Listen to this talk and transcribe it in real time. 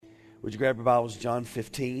Would you grab your Bibles, John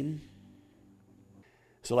 15?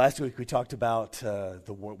 So last week we talked about the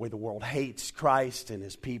way the world hates Christ and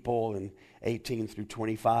his people in 18 through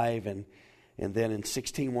 25. And then in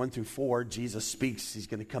 16, 1 through 4, Jesus speaks. He's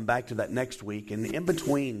going to come back to that next week. And in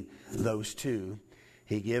between those two,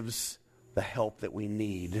 he gives the help that we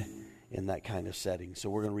need in that kind of setting. So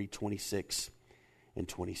we're going to read 26 and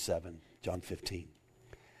 27, John 15.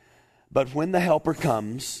 But when the Helper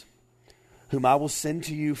comes, whom I will send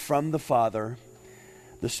to you from the Father,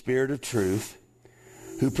 the Spirit of truth,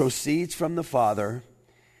 who proceeds from the Father,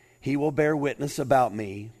 he will bear witness about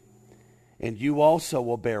me, and you also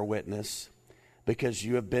will bear witness, because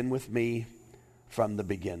you have been with me from the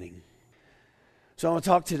beginning. So I want to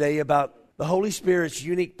talk today about the Holy Spirit's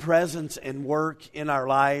unique presence and work in our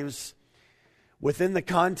lives within the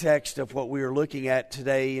context of what we are looking at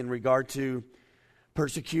today in regard to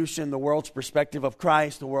persecution, the world's perspective of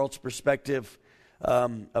Christ, the world's perspective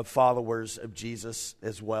of followers of Jesus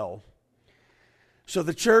as well. So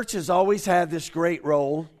the church has always had this great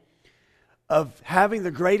role of having the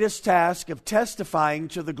greatest task of testifying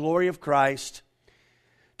to the glory of Christ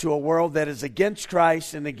to a world that is against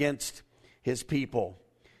Christ and against his people.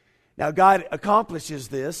 Now God accomplishes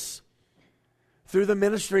this through the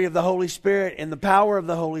ministry of the Holy Spirit and the power of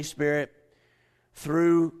the Holy Spirit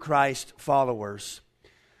through Christ followers.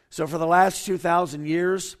 So for the last 2,000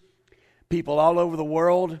 years, people all over the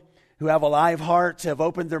world who have alive hearts have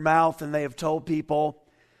opened their mouth and they have told people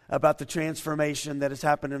about the transformation that has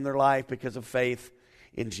happened in their life because of faith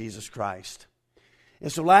in Jesus Christ.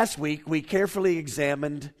 And so last week we carefully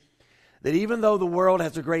examined that even though the world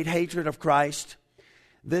has a great hatred of Christ,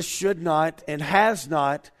 this should not and has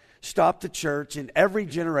not stopped the church in every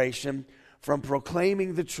generation from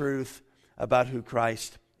proclaiming the truth about who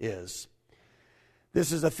Christ is.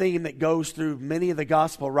 This is a theme that goes through many of the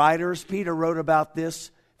gospel writers. Peter wrote about this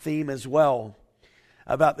theme as well,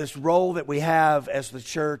 about this role that we have as the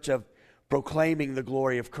church of proclaiming the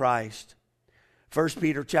glory of Christ. 1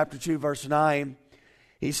 Peter chapter 2, verse 9,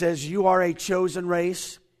 he says, "You are a chosen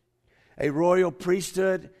race, a royal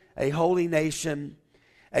priesthood, a holy nation,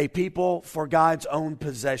 a people for God's own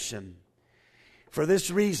possession. For this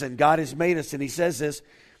reason, God has made us," and he says this,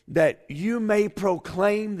 "that you may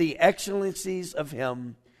proclaim the excellencies of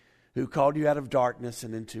him who called you out of darkness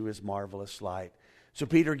and into his marvelous light." So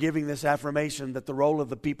Peter giving this affirmation that the role of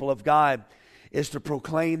the people of God is to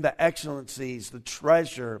proclaim the excellencies, the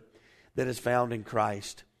treasure that is found in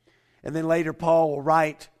Christ. And then later Paul will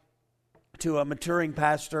write to a maturing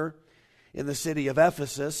pastor in the city of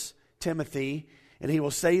Ephesus, Timothy, and he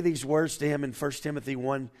will say these words to him in 1 Timothy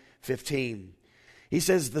 1:15. He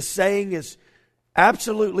says, "The saying is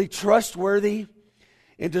absolutely trustworthy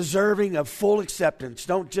and deserving of full acceptance."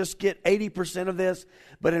 Don't just get 80% of this,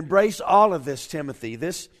 but embrace all of this, Timothy.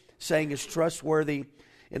 This saying is trustworthy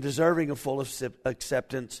and deserving of full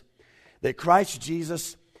acceptance, that Christ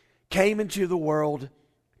Jesus came into the world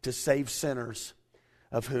to save sinners,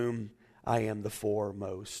 of whom I am the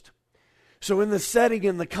foremost. So in the setting,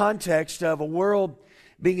 in the context of a world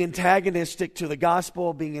being antagonistic to the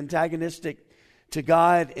gospel, being antagonistic to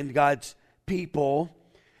God and God's people,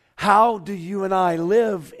 how do you and I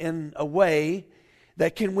live in a way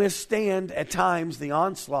that can withstand at times the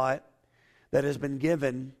onslaught that has been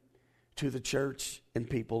given to the church and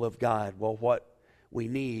people of God? Well, what we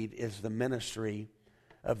need is the ministry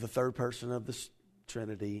of the third person of the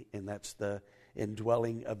Trinity, and that's the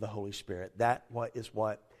indwelling of the Holy Spirit. That is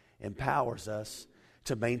what empowers us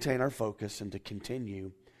to maintain our focus and to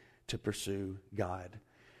continue to pursue God.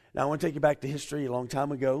 Now, I want to take you back to history a long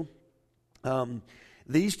time ago.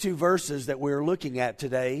 These two verses that we're looking at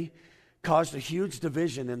today caused a huge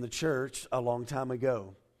division in the church a long time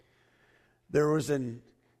ago. There was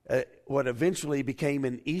what eventually became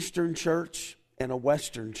an Eastern church and a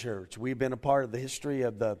Western church. We've been a part of the history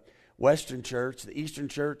of the Western church. The Eastern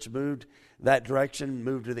church moved that direction,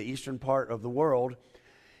 moved to the eastern part of the world.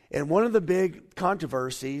 And one of the big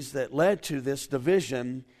controversies that led to this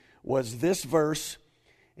division was this verse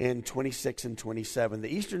in 26 and 27. The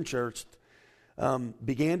Eastern church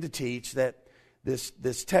began to teach that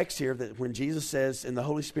this text here, that when Jesus says, "and the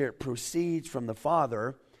Holy Spirit proceeds from the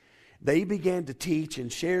Father," they began to teach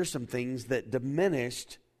and share some things that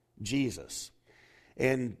diminished Jesus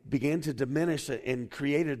and began to diminish and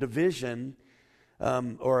create a division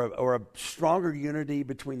or a stronger unity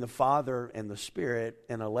between the Father and the Spirit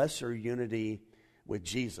and a lesser unity with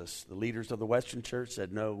Jesus. The leaders of the Western church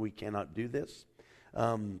said, "No, we cannot do this.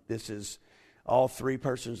 This is all three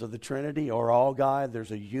persons of the Trinity or all God."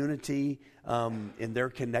 There's a unity in their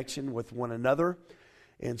connection with one another.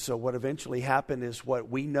 And so what eventually happened is what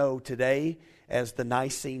we know today as the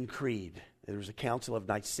Nicene Creed. There was a Council of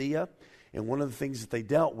Nicaea, and one of the things that they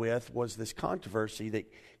dealt with was this controversy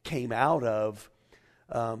that came out of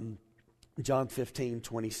John 15,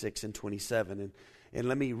 26 and 27. And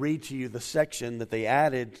let me read to you the section that they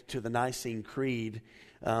added to the Nicene Creed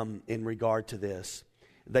in regard to this.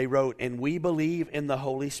 They wrote, "And we believe in the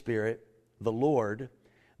Holy Spirit, the Lord,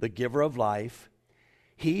 the giver of life.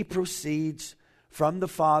 He proceeds from the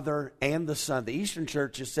Father and the Son." The Eastern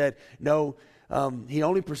Church has said, no, he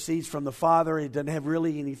only proceeds from the Father. It doesn't have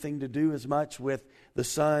really anything to do as much with the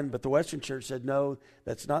Son. But the Western Church said, no,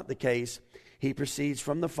 that's not the case. He proceeds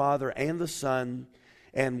from the Father and the Son.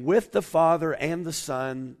 And with the Father and the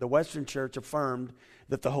Son, the Western Church affirmed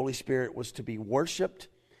that the Holy Spirit was to be worshiped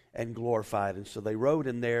and glorified. And so they wrote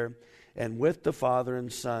in there, and with the Father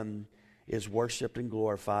and Son is worshiped and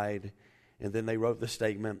glorified. And then they wrote the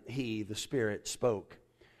statement, He, the Spirit, spoke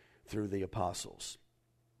through the apostles.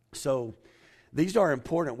 So these are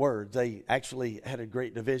important words. They actually had a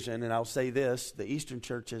great division. And I'll say this, the Eastern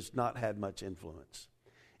Church has not had much influence.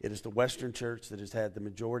 It is the Western Church that has had the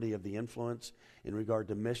majority of the influence in regard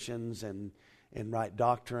to missions and right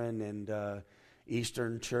doctrine. And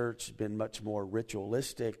Eastern Church has been much more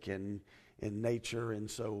ritualistic and in nature. And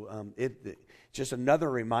so it's just another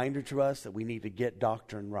reminder to us that we need to get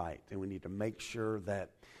doctrine right. And we need to make sure that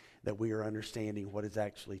we are understanding what is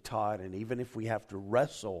actually taught. And even if we have to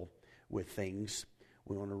wrestle with things,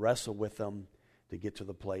 we want to wrestle with them to get to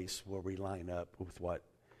the place where we line up with what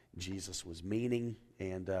Jesus was meaning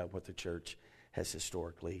and what the church has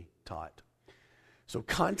historically taught. So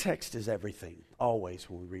context is everything, always,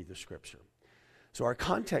 when we read the Scripture. So our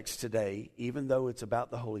context today, even though it's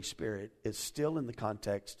about the Holy Spirit, is still in the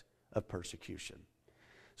context of persecution.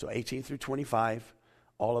 So 18 through 25,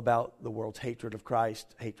 all about the world's hatred of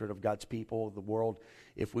Christ, hatred of God's people, the world.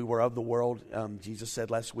 If we were of the world, Jesus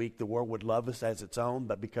said last week, the world would love us as its own,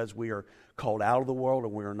 but because we are called out of the world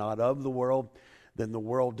and we are not of the world, then the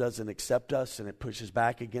world doesn't accept us and it pushes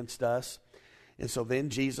back against us. And so then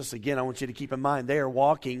Jesus, again, I want you to keep in mind, they're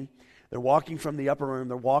walking from the upper room,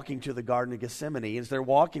 they're walking to the Garden of Gethsemane. As they're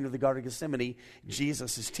walking to the Garden of Gethsemane,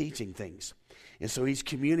 Jesus is teaching things. And so he's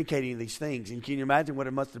communicating these things. And can you imagine what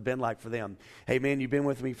it must have been like for them? Hey, man, you've been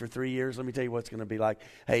with me for 3 years. Let me tell you what it's going to be like.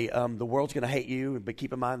 Hey, the world's going to hate you, but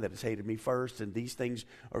keep in mind that it's hated me first, and these things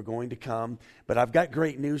are going to come. But I've got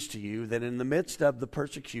great news to you, that in the midst of the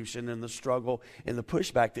persecution and the struggle and the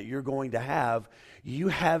pushback that you're going to have, you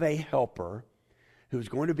have a helper who's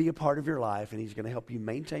going to be a part of your life, and he's going to help you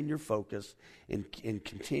maintain your focus and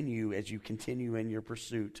continue as you continue in your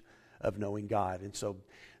pursuit of knowing God. And so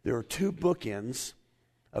there are two bookends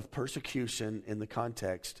of persecution in the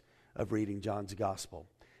context of reading John's Gospel,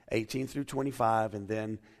 18 through 25, and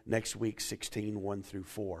then next week, 16, 1 through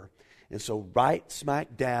 4. And so right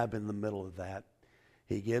smack dab in the middle of that,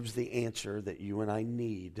 he gives the answer that you and I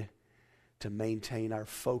need to maintain our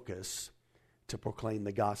focus to proclaim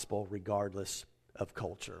the gospel regardless of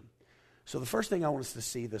culture. So the first thing I want us to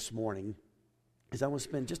see this morning is I want to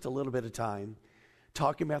spend just a little bit of time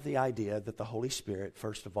talking about the idea that the Holy Spirit,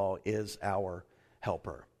 first of all, is our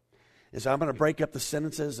helper. And so I'm going to break up the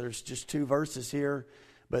sentences. There's just 2 verses here,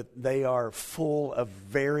 but they are full of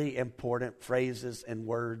very important phrases and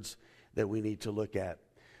words that we need to look at.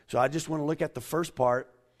 So I just want to look at the first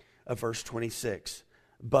part of verse 26.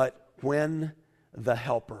 But when the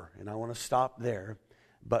helper, and I want to stop there,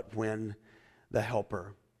 but when the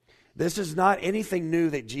helper. This is not anything new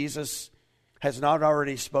that Jesus has not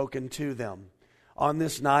already spoken to them. On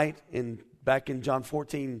this night, back in John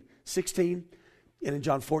 14:16, and in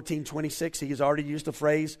John 14:26, he has already used the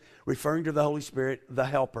phrase referring to the Holy Spirit, the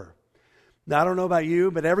helper. Now, I don't know about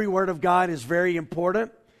you, but every word of God is very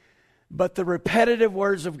important, but the repetitive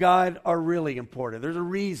words of God are really important. There's a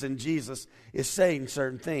reason Jesus is saying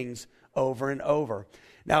certain things over and over.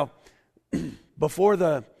 Now, before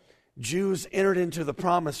the Jews entered into the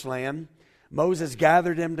promised land, Moses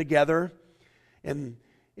gathered them together, and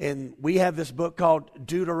we have this book called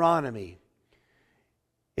Deuteronomy.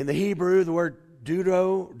 In the Hebrew, the word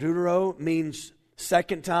deutero means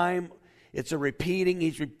second time. It's a repeating.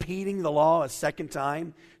 He's repeating the law a second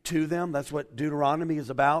time to them. That's what Deuteronomy is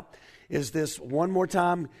about. Is this one more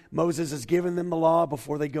time Moses has given them the law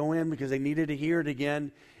before they go in, because they needed to hear it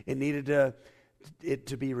again and needed it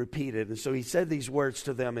to be repeated. And so he said these words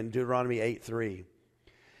to them in Deuteronomy 8:3.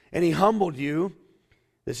 And he humbled you,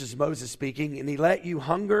 this is Moses speaking, and he let you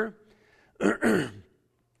hunger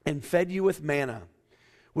and fed you with manna,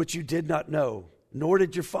 which you did not know, nor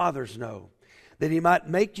did your fathers know, that he might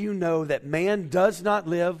make you know that man does not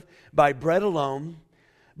live by bread alone,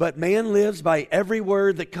 but man lives by every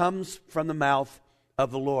word that comes from the mouth of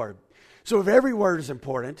the Lord. So if every word is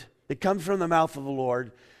important that comes from the mouth of the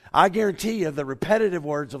Lord, I guarantee you the repetitive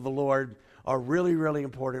words of the Lord are really, really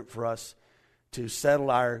important for us to settle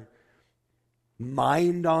our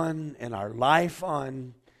mind on and our life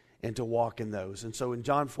on and to walk in those. And so in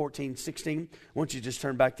John 14:16, I want you to just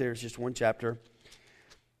turn back there. It's just one chapter.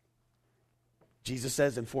 Jesus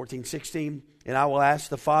says in 14:16, and I will ask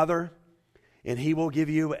the Father, and he will give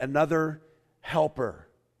you another helper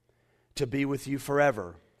to be with you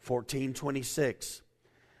forever. 14:26,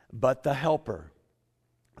 but the helper,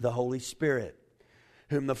 the Holy Spirit,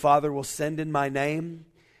 whom the Father will send in my name,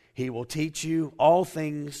 he will teach you all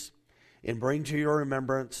things and bring to your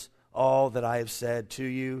remembrance all that I have said to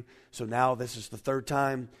you. So now this is the third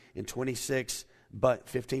time in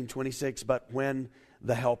 15:26, but when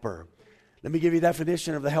the helper. Let me give you a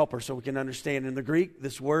definition of the helper so we can understand. In the Greek,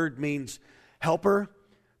 this word means helper,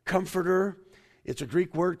 comforter. It's a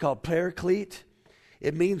Greek word called paraclete.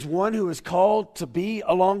 It means one who is called to be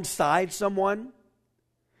alongside someone,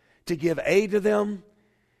 to give aid to them,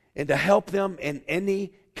 and to help them in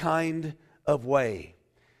any kind of way.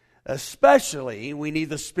 Especially, we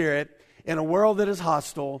need the Spirit in a world that is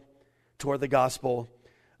hostile toward the gospel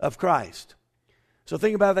of Christ. So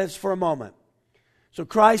think about this for a moment. So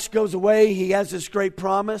Christ goes away. He has this great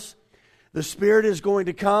promise. The Spirit is going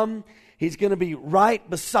to come. He's going to be right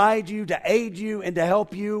beside you to aid you and to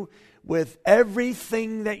help you with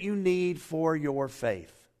everything that you need for your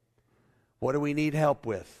faith. What do we need help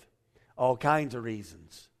with? All kinds of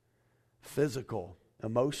reasons. Physical,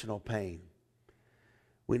 emotional pain.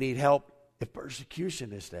 We need help if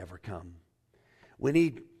persecution is to ever come. We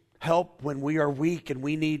need help when we are weak and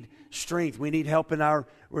we need strength. We need help in our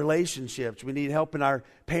relationships. We need help in our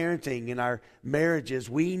parenting, in our marriages.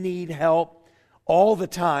 We need help all the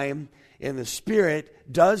time, and the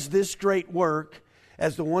Spirit does this great work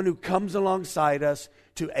as the one who comes alongside us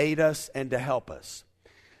to aid us and to help us.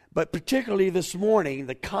 But particularly this morning,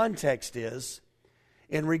 the context is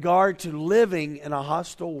in regard to living in a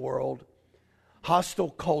hostile world, hostile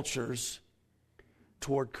cultures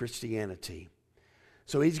toward Christianity.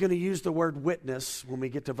 So he's going to use the word witness when we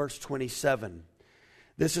get to verse 27.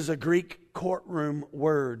 This is a Greek courtroom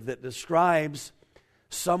word that describes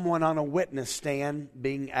someone on a witness stand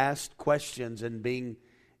being asked questions and being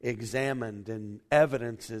examined, and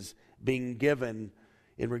evidence is being given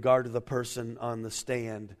in regard to the person on the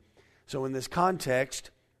stand. So in this context,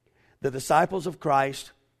 the disciples of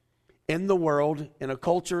Christ in the world, in a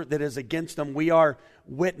culture that is against them, we are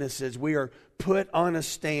witnesses. We are put on a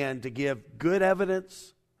stand to give good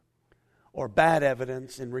evidence or bad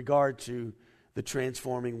evidence in regard to the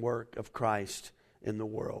transforming work of Christ in the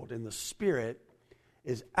world. And the Spirit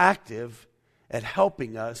is active at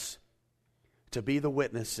helping us to be the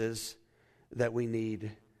witnesses that we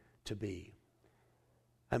need to be.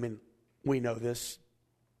 I mean, we know this.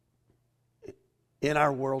 In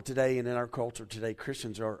our world today and in our culture today,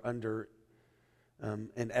 Christians are under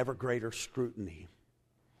an ever greater scrutiny.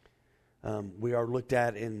 We are looked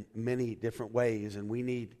at in many different ways, and we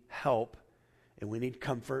need help, and we need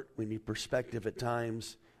comfort, we need perspective at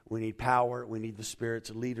times, we need power, we need the Spirit's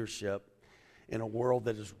leadership in a world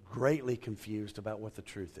that is greatly confused about what the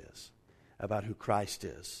truth is, about who Christ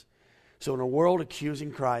is. So in a world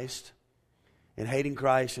accusing Christ and hating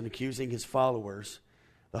Christ and accusing His followers,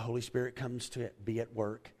 the Holy Spirit comes to be at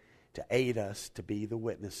work to aid us to be the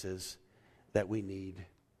witnesses that we need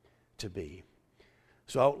to be.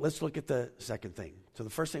 So let's look at the second thing. So the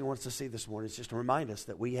first thing I want us to see this morning is just to remind us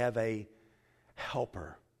that we have a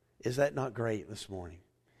helper. Is that not great this morning?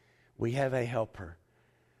 We have a helper.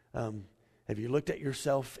 Have you looked at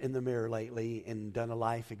yourself in the mirror lately and done a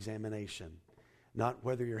life examination? Not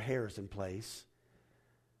whether your hair is in place,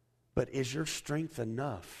 but is your strength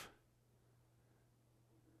enough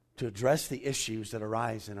to address the issues that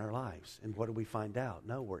arise in our lives? And what do we find out?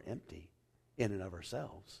 No, we're empty in and of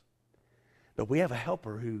ourselves. But we have a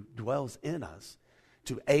helper who dwells in us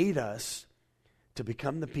to aid us to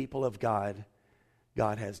become the people of God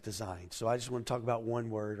has designed. So I just want to talk about one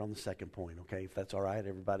word on the second point, okay, if that's all right,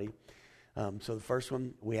 everybody. So the first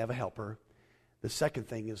one, we have a helper. The second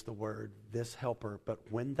thing is the word, this helper, but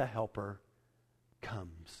when the helper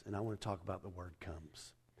comes. And I want to talk about the word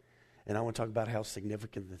comes. And I want to talk about how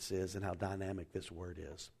significant this is and how dynamic this word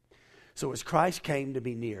is. So as Christ came to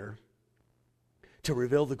be near, to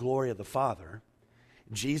reveal the glory of the Father,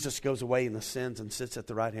 Jesus goes away and ascends and sits at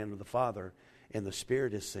the right hand of the Father, and the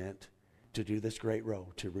Spirit is sent to do this great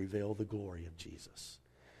role, to reveal the glory of Jesus.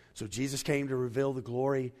 So Jesus came to reveal the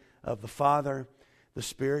glory of the Father. The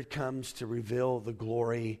Spirit comes to reveal the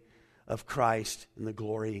glory of Christ and the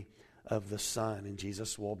glory of the Son. And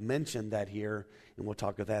Jesus will mention that here, and we'll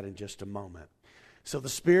talk of that in just a moment. So the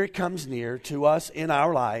Spirit comes near to us in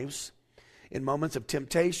our lives in moments of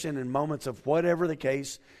temptation, in moments of whatever the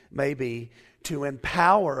case may be, to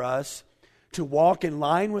empower us to walk in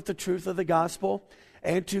line with the truth of the gospel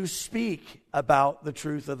and to speak about the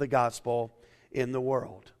truth of the gospel in the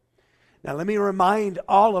world. Now, let me remind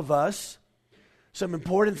all of us some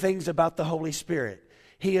important things about the Holy Spirit.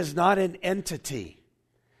 He is not an entity.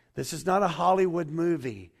 This is not a Hollywood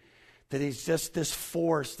movie that he's just this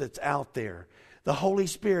force that's out there. The Holy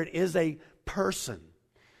Spirit is a person.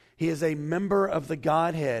 He is a member of the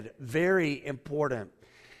Godhead. Very important.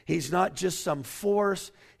 He's not just some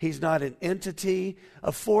force. He's not an entity.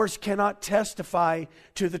 A force cannot testify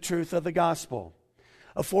to the truth of the gospel.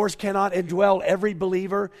 A force cannot indwell every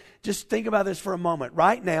believer. Just think about this for a moment.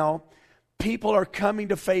 Right now, people are coming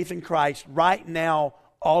to faith in Christ right now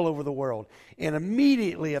all over the world. And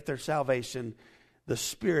immediately at their salvation, the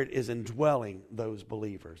Spirit is indwelling those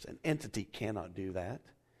believers. An entity cannot do that.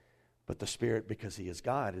 But the Spirit, because He is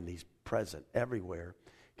God and He's present everywhere,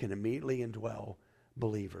 can immediately indwell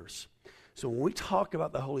believers. So when we talk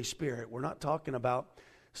about the Holy Spirit, we're not talking about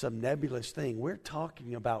some nebulous thing. We're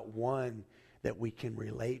talking about one that we can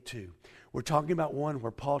relate to. We're talking about one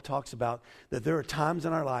where Paul talks about that there are times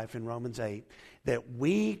in our life in Romans 8 that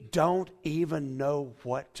we don't even know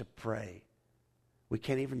what to pray. We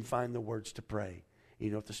can't even find the words to pray.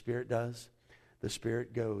 You know what the Spirit does? The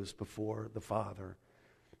Spirit goes before the Father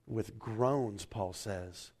with groans, Paul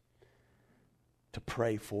says, to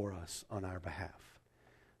pray for us on our behalf.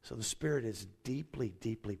 So the Spirit is deeply,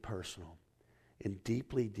 deeply personal and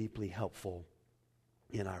deeply, deeply helpful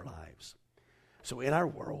in our lives. So in our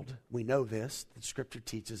world, we know this, the Scripture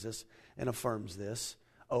teaches us and affirms this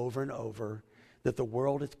over and over, that the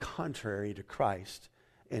world is contrary to Christ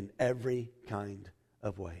in every kind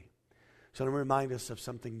of way. So let me remind us of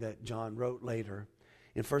something that John wrote later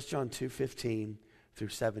in 1 John 2:15 through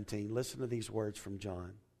 17. Listen to these words from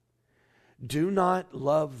John. Do not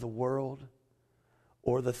love the world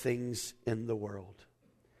or the things in the world.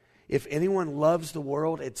 If anyone loves the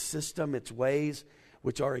world, its system, its ways,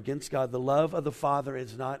 which are against God, the love of the Father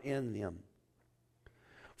is not in him.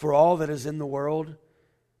 For all that is in the world,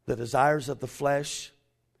 the desires of the flesh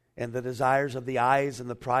and the desires of the eyes and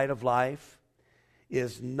the pride of life,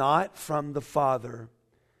 is not from the Father,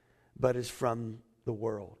 but is from the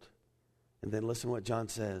world. And then listen to what John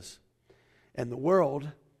says. And the world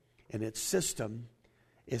and its system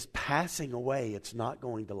is passing away. It's not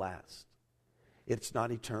going to last. It's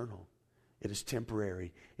not eternal. It is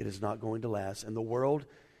temporary. It is not going to last. And the world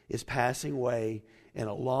is passing away, and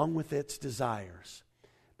along with its desires.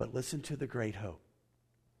 But listen to the great hope.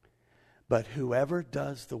 But whoever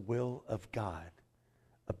does the will of God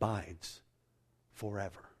abides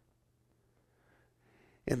forever.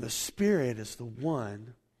 And the Spirit is the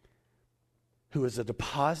one who is a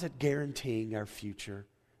deposit guaranteeing our future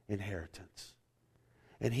inheritance.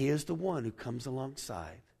 And He is the one who comes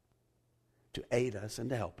alongside to aid us and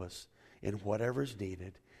to help us in whatever is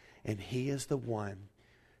needed. And He is the one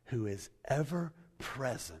who is ever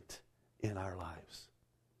present in our lives.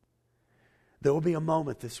 There will be a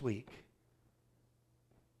moment this week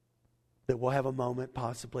that we'll have a moment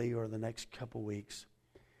possibly, or the next couple weeks,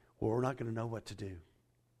 where we're not going to know what to do.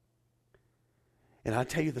 And I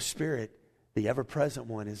tell you, the Spirit, the ever-present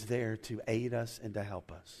one, is there to aid us and to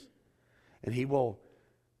help us. And He will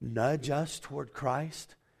nudge us toward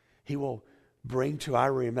Christ. He will bring to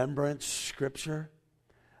our remembrance Scripture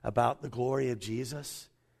about the glory of Jesus.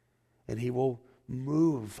 And He will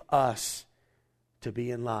move us to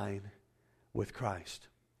be in line with Christ.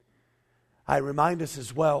 I remind us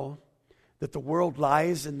as well that the world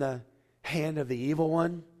lies in the hand of the evil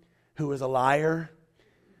one, who is a liar,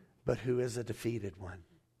 but who is a defeated one.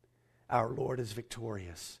 Our Lord is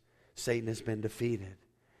victorious. Satan has been defeated.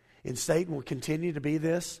 And Satan will continue to be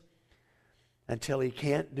this until he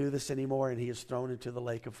can't do this anymore and he is thrown into the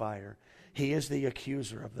lake of fire. He is the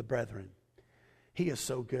accuser of the brethren. He is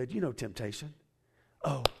so good. You know temptation.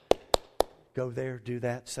 Oh, go there, do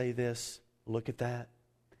that, say this, look at that.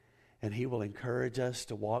 And he will encourage us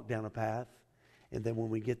to walk down a path. And then when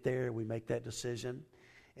we get there, we make that decision.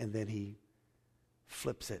 And then he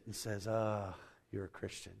flips it and says, you're a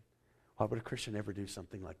Christian. Why would a Christian ever do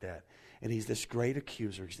something like that? And he's this great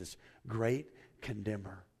accuser. He's this great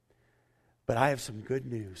condemner. But I have some good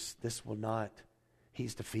news. This will not.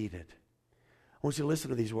 He's defeated. I want you to listen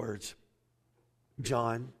to these words.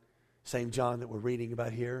 John, same John that we're reading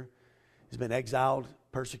about here, has been exiled,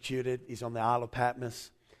 persecuted. He's on the Isle of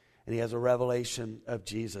Patmos, and he has a revelation of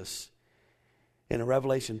Jesus. And in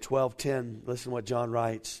Revelation 12:10, listen to what John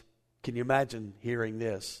writes. Can you imagine hearing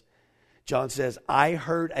this? John says, I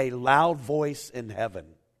heard a loud voice in heaven.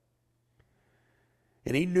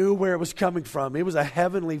 And he knew where it was coming from. It was a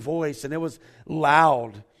heavenly voice, and it was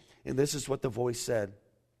loud. And this is what the voice said.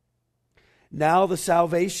 Now the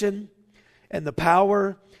salvation and the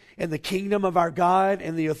power and the kingdom of our God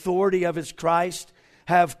and the authority of his Christ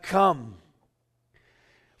have come.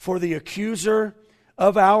 For the accuser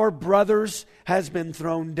of our brothers has been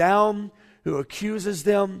thrown down, who accuses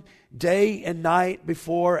them day and night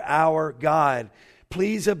before our God.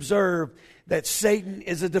 Please observe that Satan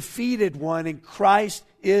is a defeated one and Christ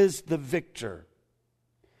is the victor.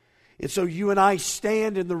 And so you and I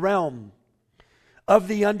stand in the realm of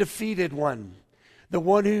the undefeated one, the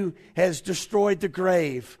one who has destroyed the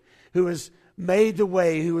grave, who has made the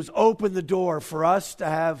way, who has opened the door for us to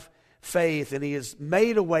have faith, and he has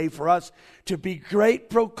made a way for us to be great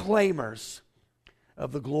proclaimers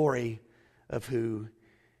of the glory of who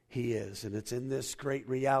he is. And it's in this great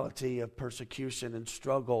reality of persecution and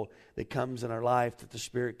struggle that comes in our life that the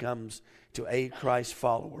Spirit comes to aid Christ's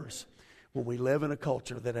followers when we live in a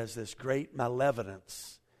culture that has this great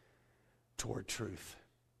malevolence toward truth.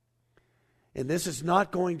 And this is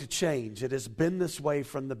not going to change. It has been this way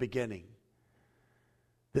from the beginning.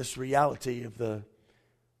 This reality of the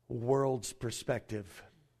world's perspective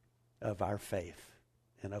of our faith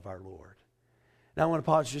and of our Lord. Now I want to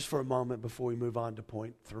pause just for a moment before we move on to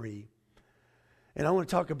point 3. And I want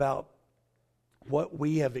to talk about what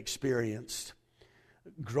we have experienced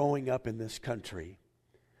growing up in this country.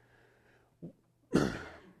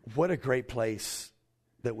 What a great place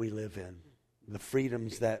that we live in. The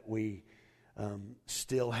freedoms that we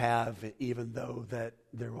still have, even though that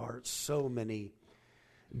there are so many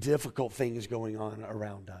difficult things going on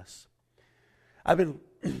around us. I've been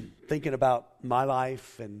thinking about my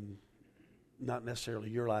life, and not necessarily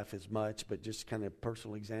your life as much, but just kind of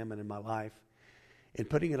personal examining my life and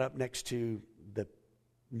putting it up next to the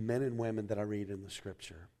men and women that I read in the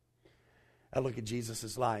Scripture. I look at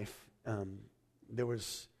Jesus' life. There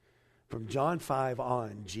was, from John 5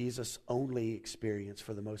 on, Jesus only experienced,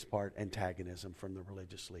 for the most part, antagonism from the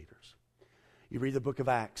religious leaders. You read the book of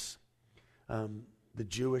Acts. The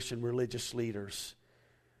Jewish and religious leaders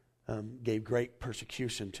gave great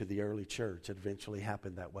persecution to the early church. It eventually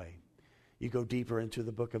happened that way. You go deeper into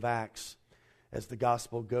the book of Acts, as the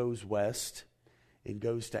gospel goes west and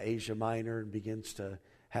goes to Asia Minor and begins to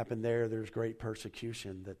happen there, there's great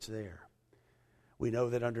persecution that's there. We know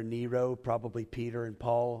that under Nero, probably Peter and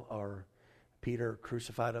Paul are Peter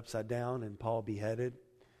crucified upside down and Paul beheaded.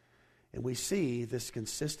 And we see this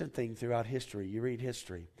consistent thing throughout history. You read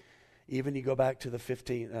history. Even you go back to the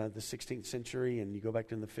 16th century, and you go back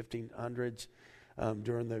to the 1500s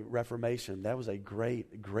during the Reformation. That was a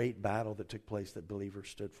great, great battle that took place that believers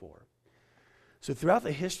stood for. So throughout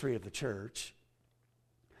the history of the church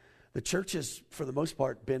has, for the most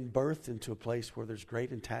part, been birthed into a place where there's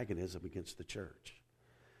great antagonism against the church.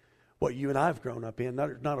 What you and I have grown up in,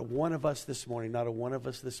 not a one of us this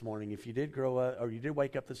morning, if you did grow up, or you did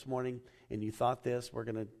wake up this morning and you thought this, we're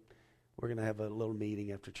going to have a little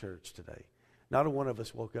meeting after church today. Not a one of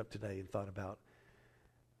us woke up today and thought about,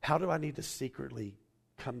 how do I need to secretly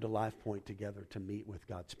come to Life Point together to meet with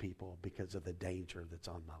God's people because of the danger that's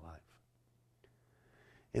on my life?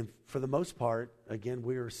 And for the most part, again,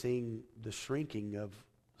 we are seeing the shrinking of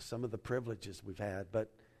some of the privileges we've had,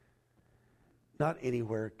 but not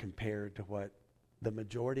anywhere compared to what the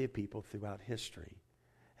majority of people throughout history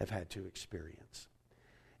have had to experience.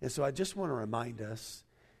 And so I just want to remind us,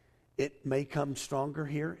 it may come stronger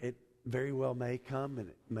here. It very well may come, and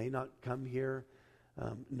it may not come here.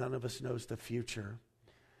 None of us knows the future.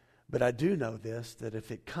 But I do know this, that if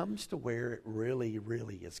it comes to where it really,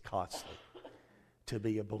 really is costly to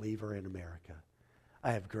be a believer in America,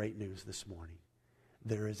 I have great news this morning.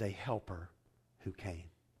 There is a helper who came.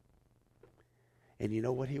 And you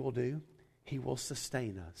know what he will do? He will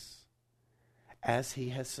sustain us as he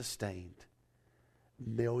has sustained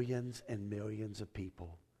millions and millions of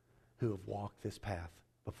people who have walked this path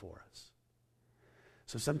before us.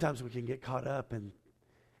 So sometimes we can get caught up and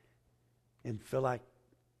feel like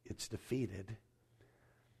it's defeated.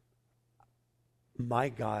 My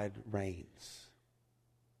God reigns.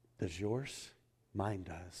 Does yours? Mine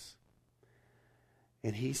does.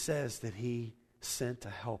 And he says that he sent a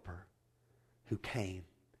helper who came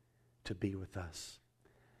to be with us.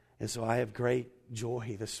 And so I have great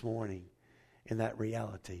joy this morning in that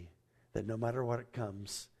reality, that no matter what it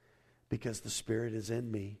comes, because the Spirit is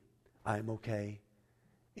in me, I'm okay,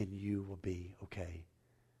 and you will be okay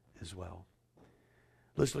as well.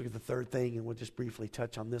 Let's look at the third thing, and we'll just briefly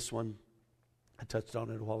touch on this one. I touched on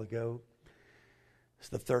it a while ago. It's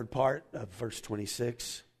the third part of verse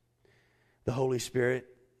 26. The Holy Spirit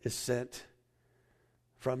is sent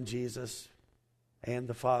from Jesus and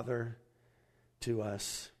the Father to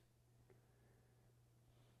us.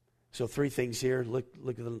 So three things here. Look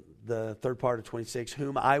at the third part of 26.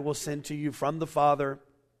 Whom I will send to you from the Father,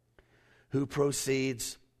 who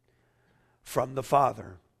proceeds from the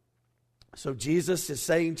Father. So Jesus is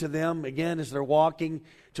saying to them, again, as they're walking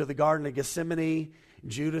to the Garden of Gethsemane,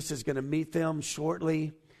 Judas is going to meet them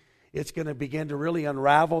shortly. It's going to begin to really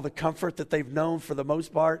unravel. The comfort that they've known for the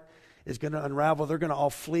most part is going to unravel. They're going to all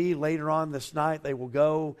flee later on this night. They will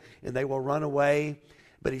go and they will run away.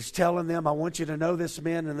 But he's telling them, I want you to know this,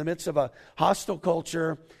 men, in the midst of a hostile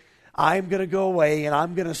culture, I'm going to go away and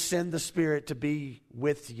I'm going to send the Spirit to be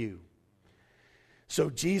with you. So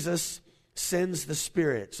Jesus sends the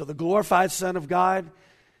Spirit. So the glorified Son of God,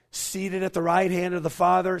 seated at the right hand of the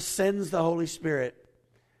Father, sends the Holy Spirit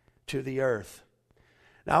to the earth.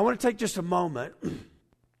 Now I want to take just a moment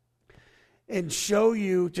and show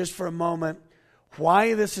you just for a moment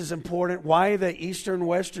why this is important, why the Eastern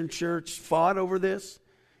Western Church fought over this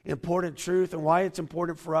important truth, and why it's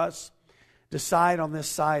important for us to decide on this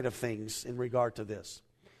side of things in regard to this.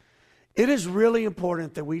 It is really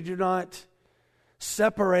important that we do not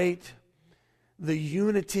separate the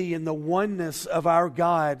unity and the oneness of our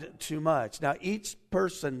God too much. Now, each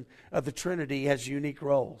person of the Trinity has unique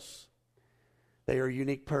roles. They are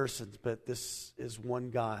unique persons, but this is one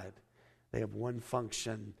God. They have one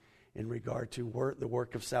function in regard to the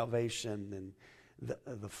work of salvation, and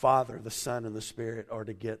the Father, the Son, and the Spirit are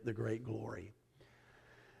to get the great glory.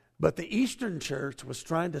 But the Eastern Church was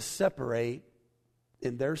trying to separate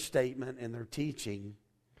in their statement and their teaching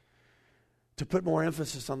to put more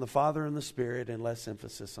emphasis on the Father and the Spirit and less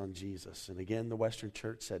emphasis on Jesus. And again, the Western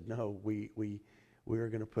Church said, no, we are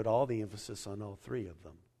going to put all the emphasis on all three of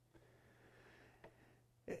them.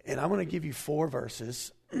 And I'm going to give you 4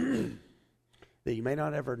 verses that you may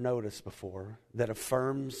not ever notice before that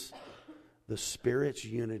affirms the Spirit's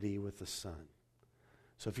unity with the Son.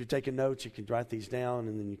 So if you're taking notes, you can write these down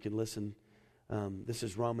and then you can listen. This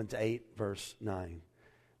is Romans 8, verse 9.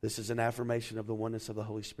 This is an affirmation of the oneness of the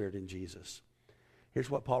Holy Spirit in Jesus. Here's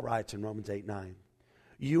what Paul writes in Romans 8, 9.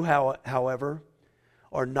 You, however,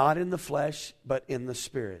 are not in the flesh, but in the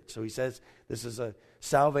Spirit. So he says this is a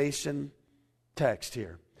salvation text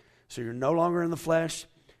here. So you're no longer in the flesh.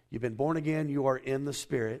 You've been born again. You are in the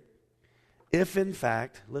Spirit. If in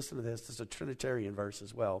fact, listen to this. This is a Trinitarian verse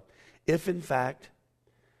as well. If in fact,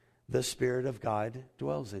 the Spirit of God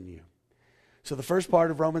dwells in you. So the first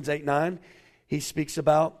part of Romans 8, 9, he speaks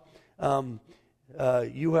about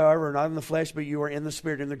you, however, are not in the flesh, but you are in the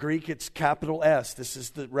Spirit. In the Greek, it's capital S. This is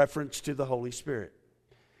the reference to the Holy Spirit.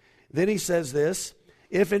 Then he says this,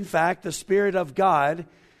 if in fact the Spirit of God,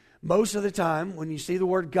 most of the time when you see the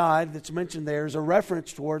word God that's mentioned there is a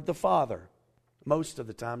reference toward the Father. Most of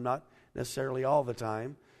the time, not necessarily all the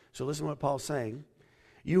time. So listen to what Paul's saying.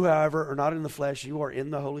 You, however, are not in the flesh, you are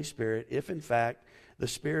in the Holy Spirit, if in fact the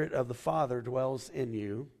Spirit of the Father dwells in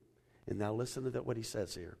you. And now listen to what he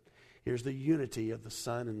says here. Here's the unity of the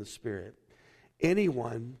Son and the Spirit.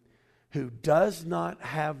 Anyone who does not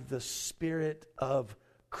have the Spirit of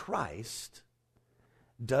Christ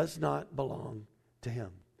does not belong to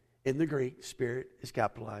him. In the Greek, Spirit is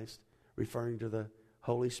capitalized, referring to the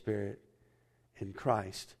Holy Spirit, and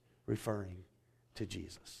Christ referring to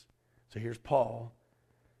Jesus. So here's Paul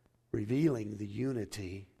revealing the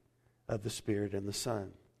unity of the Spirit and the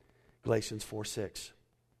Son. Galatians 4:6.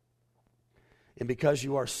 And because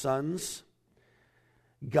you are sons,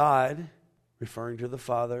 God, referring to the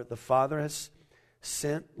Father has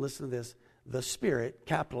sent, listen to this, the Spirit,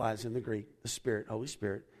 capitalized in the Greek, the Spirit, Holy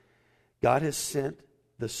Spirit. God has sent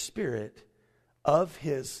the Spirit of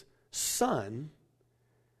His Son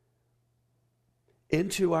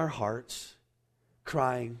into our hearts,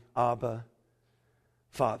 crying, Abba,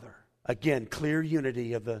 Father. Again, clear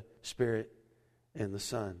unity of the Spirit and the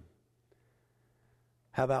Son.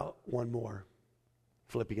 How about one more?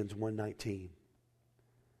 Philippians 1:19.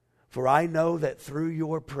 For I know that through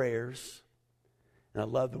your prayers, and I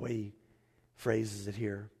love the way he phrases it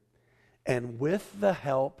here, and with the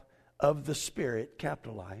help of the Spirit,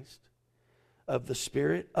 capitalized, of the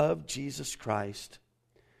Spirit of Jesus Christ,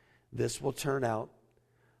 this will turn out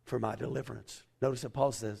for my deliverance. Notice that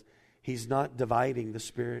Paul says he's not dividing the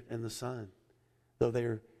Spirit and the Son. Though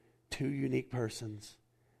they're two unique persons,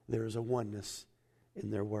 there is a oneness in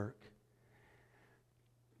their work.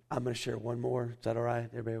 I'm going to share one more. Is that all right?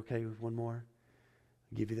 Everybody okay with one more?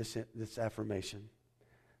 I'll give you this affirmation.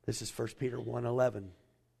 This is 1 Peter 1:11.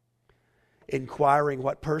 Inquiring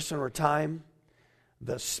what person or time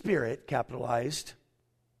the Spirit, capitalized,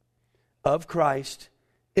 of Christ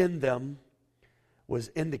in them was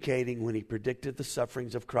indicating when he predicted the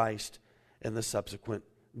sufferings of Christ and the subsequent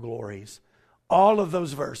glories. All of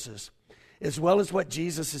those verses, as well as what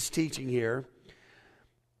Jesus is teaching here,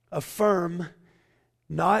 affirm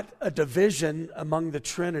not a division among the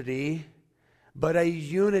Trinity, but a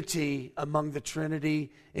unity among the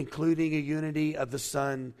Trinity, including a unity of the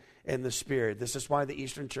Son and the Spirit. This is why the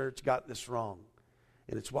Eastern Church got this wrong.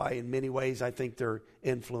 And it's why in many ways I think their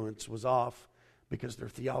influence was off, because their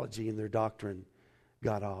theology and their doctrine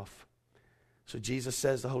got off. So Jesus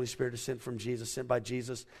says the Holy Spirit is sent from Jesus, sent by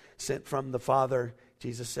Jesus, sent from the Father.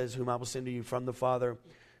 Jesus says, whom I will send to you from the Father,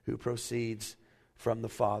 who proceeds from the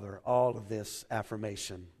Father. All of this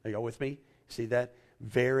affirmation. Are y'all with me? See that?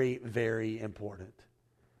 Very, very important.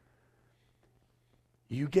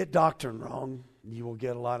 You get doctrine wrong, you will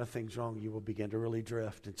get a lot of things wrong. You will begin to really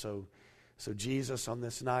drift. And so Jesus on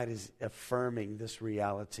this night is affirming this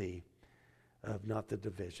reality of not the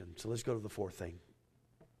division. So let's go to the fourth thing.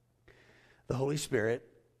 The Holy Spirit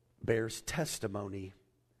bears testimony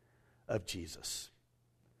of Jesus.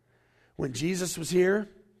 When Jesus was here,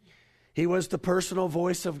 he was the personal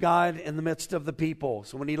voice of God in the midst of the people.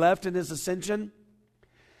 So when he left in his ascension,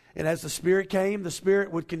 and as the Spirit came, the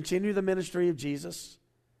Spirit would continue the ministry of Jesus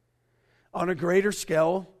on a greater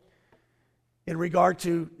scale in regard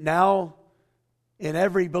to now in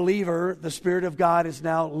every believer, the Spirit of God is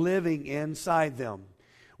now living inside them.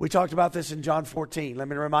 We talked about this in John 14. Let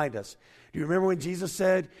me remind us. Do you remember when Jesus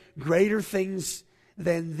said, greater things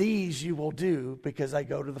than these you will do because I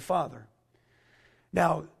go to the Father?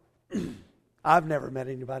 Now, I've never met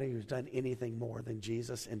anybody who's done anything more than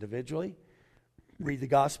Jesus individually. Read the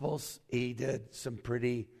Gospels. He did some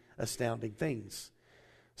pretty astounding things.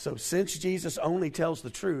 So since Jesus only tells the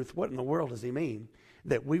truth, what in the world does he mean?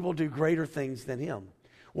 That we will do greater things than him.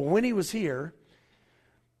 Well, when he was here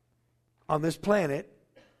on this planet,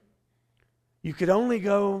 you could only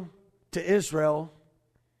go to Israel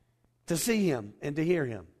to see him and to hear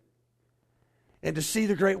him and to see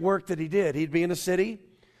the great work that he did. He'd be in a city.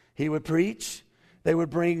 He would preach. They would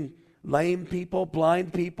bring lame people,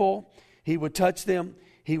 blind people. He would touch them.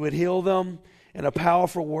 He would heal them. And a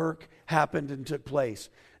powerful work happened and took place.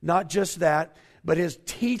 Not just that, but his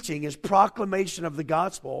teaching, his proclamation of the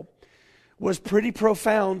gospel was pretty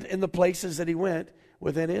profound in the places that he went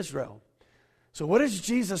within Israel. So what does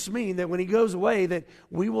Jesus mean that when he goes away that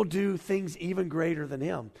we will do things even greater than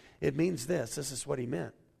him? It means this. This is what he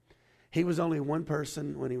meant. He was only one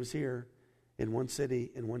person when he was here, in one city,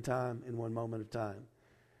 in one time, in one moment of time.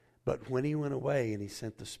 But when he went away and he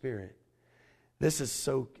sent the Spirit, this is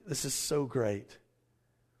so great.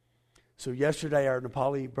 So yesterday our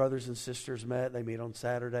Nepali brothers and sisters met. They meet on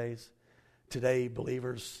Saturdays. Today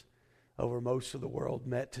believers over most of the world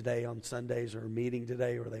met today on Sundays, or are meeting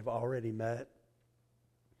today, or they've already met.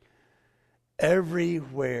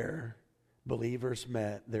 Everywhere believers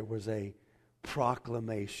met, there was a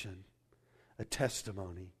proclamation, a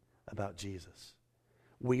testimony about Jesus.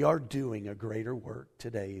 We are doing a greater work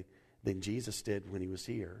today than Jesus did when he was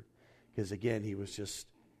here. Because again, he was just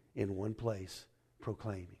in one place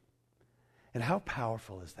proclaiming. And how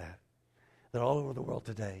powerful is that? That all over the world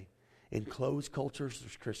today, in closed cultures,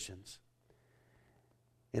 there's Christians.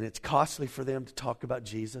 And it's costly for them to talk about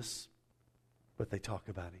Jesus, but they talk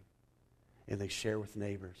about him. And they share with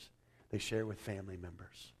neighbors. They share with family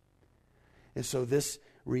members. And so this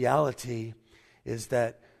reality is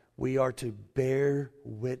that we are to bear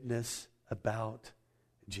witness about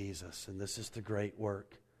Jesus. And this is the great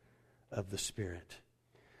work of the Spirit.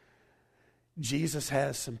 Jesus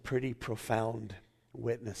has some pretty profound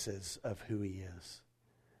witnesses of who he is.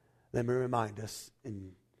 Let me remind us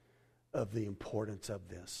of the importance of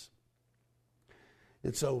this.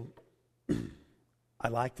 And so I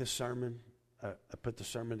like this sermon. I put the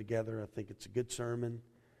sermon together. I think it's a good sermon.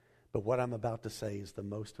 But what I'm about to say is the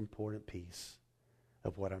most important piece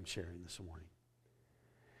of what I'm sharing this morning.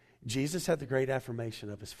 Jesus had the great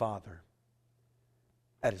affirmation of his Father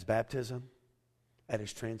at his baptism, at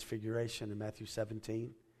his transfiguration in Matthew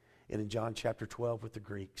 17, and in John chapter 12 with the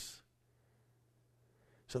Greeks.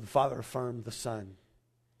 So the Father affirmed the Son.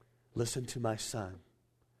 Listen to my Son.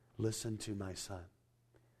 Listen to my Son.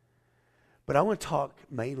 But I want to talk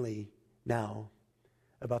mainly now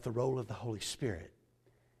about the role of the Holy Spirit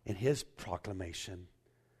in his proclamation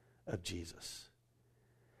of Jesus.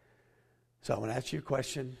 So I want to ask you a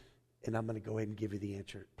question, and I'm going to go ahead and give you the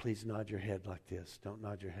answer. Please nod your head like this. Don't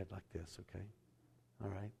nod your head like this, okay? All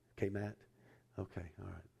right? Okay, Matt? Okay, all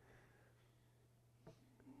right.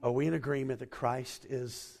 Are we in agreement that Christ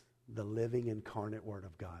is the living incarnate Word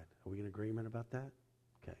of God? Are we in agreement about that?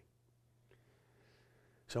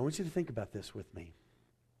 So I want you to think about this with me.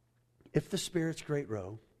 If the Spirit's great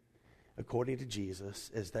role, according to Jesus,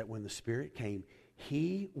 is that when the Spirit came,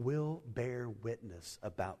 He will bear witness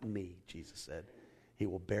about me, Jesus said. He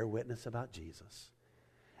will bear witness about Jesus.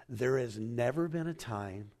 There has never been a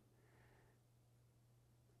time,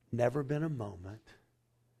 never been a moment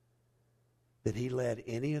that He led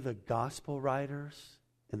any of the gospel writers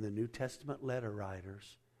and the New Testament letter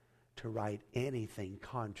writers to write anything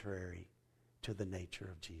contrary to the nature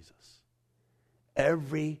of Jesus.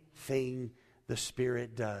 Everything the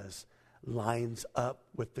Spirit does lines up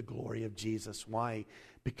with the glory of Jesus. Why?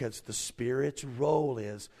 Because the Spirit's role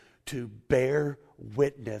is to bear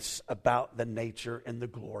witness about the nature and the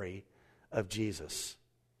glory of Jesus.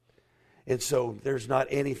 And so there's not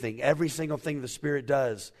anything. Every single thing the Spirit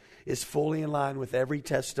does is fully in line with every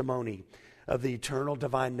testimony of the eternal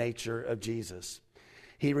divine nature of Jesus.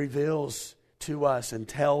 He reveals to us and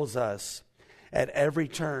tells us at every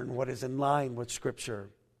turn what is in line with Scripture.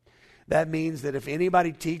 That means that if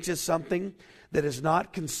anybody teaches something that is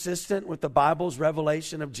not consistent with the Bible's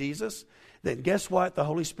revelation of Jesus, then guess what? The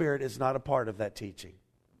Holy Spirit is not a part of that teaching.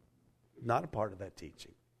 Not a part of that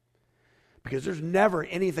teaching. Because there's never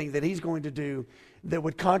anything that He's going to do that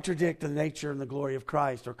would contradict the nature and the glory of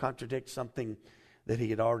Christ or contradict something that He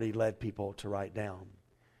had already led people to write down.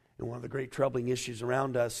 And one of the great troubling issues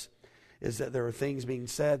around us is that there are things being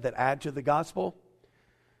said that add to the gospel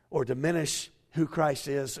or diminish who Christ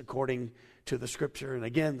is according to the Scripture. And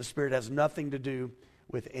again, the Spirit has nothing to do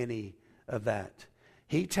with any of that.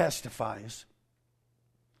 He testifies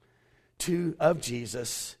of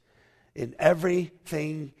Jesus in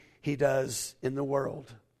everything He does in the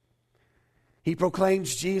world. He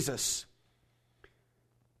proclaims Jesus.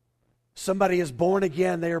 Somebody is born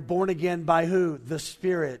again. They are born again by who? The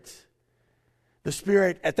Spirit. The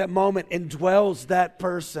Spirit at that moment indwells that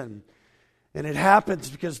person. And it happens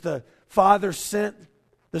because the Father sent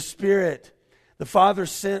the Spirit. The Father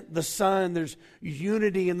sent the Son. There's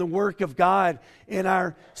unity in the work of God in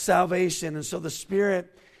our salvation. And so the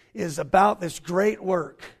Spirit is about this great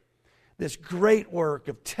work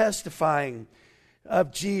of testifying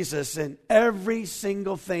of Jesus in every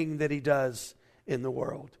single thing that He does in the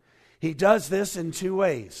world. He does this in two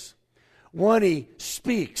ways. One, He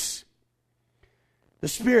speaks. The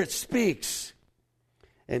Spirit speaks.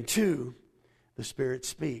 And two, the Spirit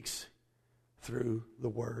speaks through the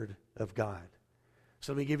Word of God.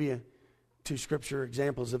 So let me give you two scripture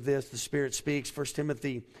examples of this. The Spirit speaks. 1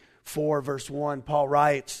 Timothy 4, verse 1, Paul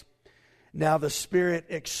writes, "Now the Spirit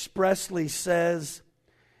expressly says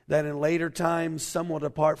that in later times some will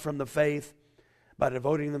depart from the faith by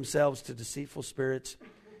devoting themselves to deceitful spirits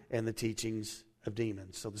and the teachings of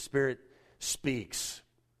demons." So the Spirit speaks.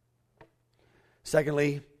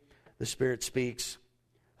 Secondly, the Spirit speaks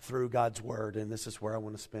through God's Word, and this is where I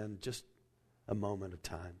want to spend just a moment of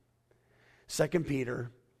time. 2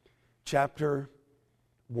 Peter chapter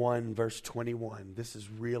 1, verse 21. This is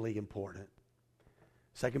really important.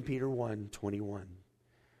 2 Peter 1, 21.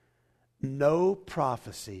 No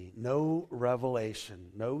prophecy, no revelation,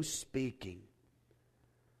 no speaking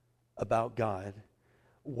about God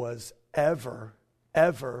was ever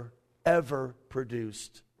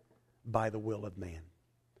produced by the will of man.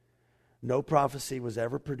 No prophecy was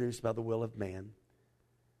ever produced by the will of man.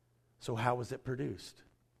 So how was it produced?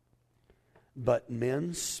 But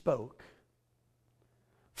men spoke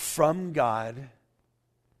from God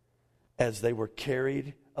as they were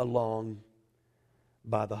carried along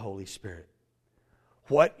by the Holy Spirit.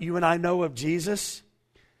 What you and I know of Jesus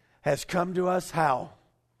has come to us how?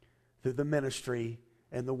 Through the ministry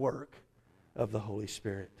and the work of the Holy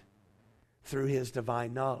Spirit. Through His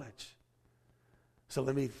divine knowledge. So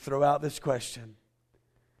let me throw out this question.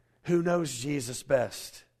 Who knows Jesus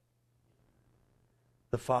best?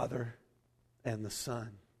 The Father and the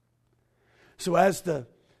Son. So as not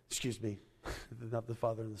the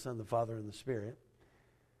Father and the Son, the Father and the Spirit.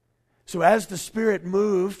 So as the Spirit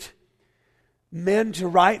moved men to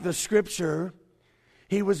write the Scripture,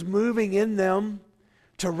 He was moving in them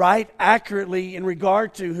to write accurately in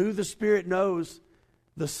regard to who the Spirit knows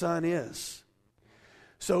the Son is.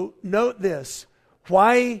 So note this.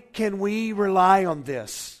 Why can we rely on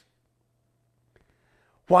this?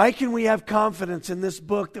 Why can we have confidence in this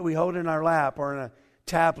book that we hold in our lap or in a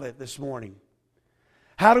tablet this morning?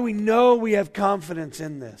 How do we know we have confidence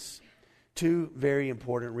in this? Two very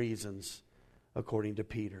important reasons, according to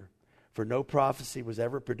Peter. For no prophecy was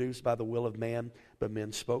ever produced by the will of man, but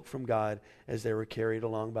men spoke from God as they were carried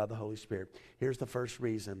along by the Holy Spirit. Here's the first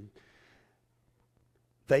reason.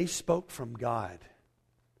 They spoke from God.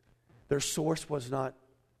 Their source was not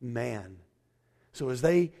man. So as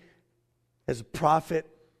a prophet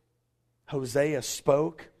Hosea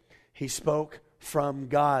spoke, he spoke from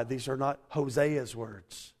God. These are not Hosea's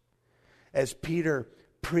words. As Peter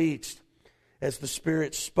preached, as the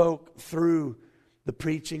Spirit spoke through the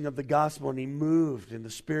preaching of the gospel, and he moved, and the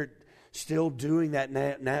Spirit still doing that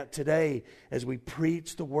now today. As we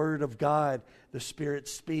preach the Word of God, the Spirit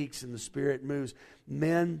speaks and the Spirit moves.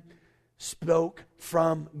 Men spoke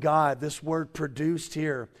from God. This word produced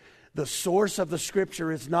here. The source of the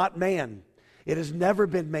Scripture is not man. It has never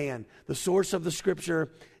been man. The source of the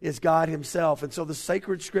Scripture is God Himself. And so the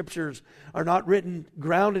sacred Scriptures are not written,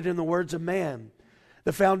 grounded in the words of man.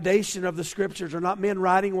 The foundation of the Scriptures are not men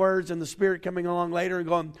writing words and the Spirit coming along later and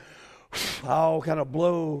going, I'll kind of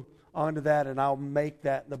blow onto that and I'll make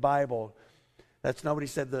that in the Bible. That's not what he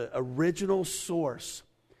said. The original source,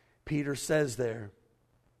 Peter says there,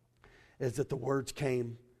 is that the words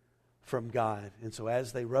came from God. And so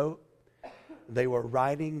as they wrote, they were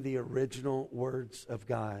writing the original words of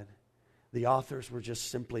God. The authors were just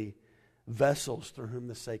simply vessels through whom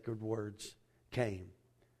the sacred words came.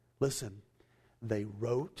 Listen, they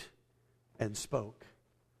wrote and spoke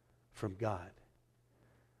from God.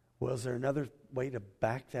 Well, is there another way to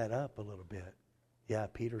back that up a little bit? Yeah,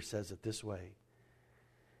 Peter says it this way.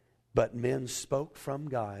 But men spoke from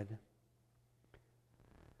God.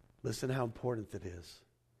 Listen how important that is.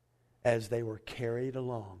 As they were carried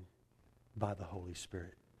along by the Holy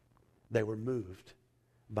Spirit. They were moved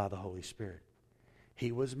by the Holy Spirit.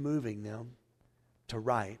 He was moving them to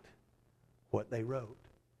write what they wrote.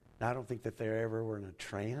 Now, I don't think that they ever were in a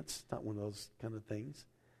trance, not one of those kind of things.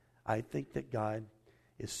 I think that God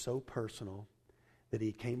is so personal that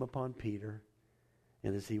He came upon Peter,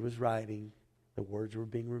 and as he was writing, the words were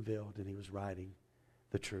being revealed, and he was writing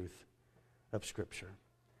the truth of Scripture.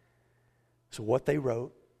 So what they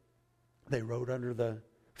wrote under the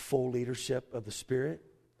full leadership of the Spirit.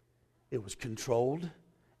 It was controlled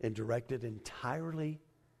and directed entirely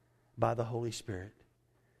by the Holy Spirit.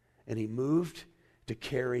 And he moved to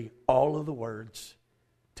carry all of the words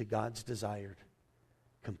to God's desired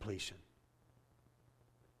completion.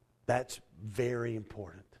 That's very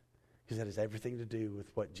important because that has everything to do with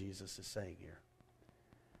what Jesus is saying here.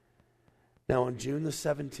 Now on June the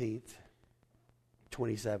 27th,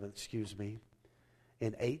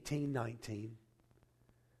 in 1819,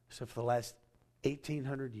 so for the last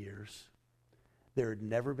 1,800 years, there had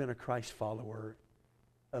never been a Christ follower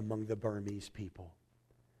among the Burmese people.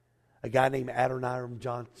 A guy named Adoniram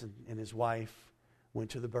Johnson and his wife went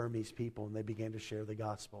to the Burmese people and they began to share the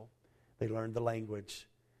gospel. They learned the language,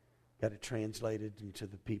 got it translated into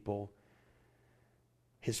the people.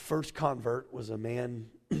 His first convert was a man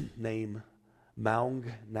named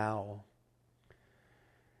Maung Nao.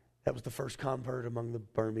 That was the first convert among the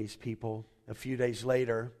Burmese people. A few days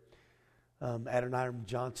later, Adoniram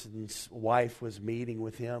Johnson's wife was meeting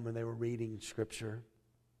with him and they were reading Scripture.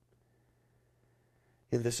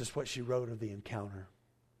 And this is what she wrote of the encounter.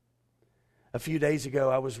 A few days ago,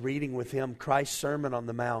 I was reading with him Christ's Sermon on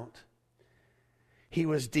the Mount. He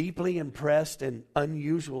was deeply impressed and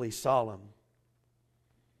unusually solemn.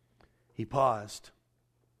 He paused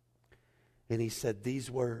and he said these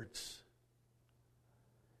words,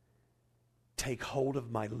 "Take hold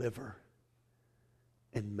of my liver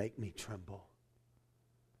and make me tremble."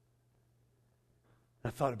 I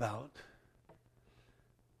thought about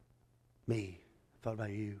me. I thought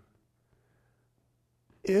about you.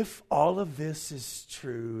 If all of this is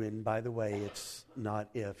true, and by the way, it's not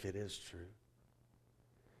if, it is true.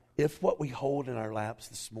 If what we hold in our laps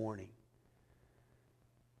this morning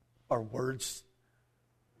are words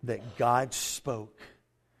that God spoke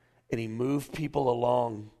and He moved people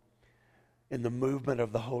along in the movement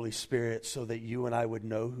of the Holy Spirit so that you and I would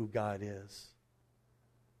know who God is,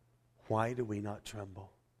 why do we not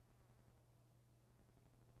tremble?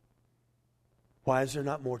 Why is there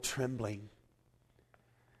not more trembling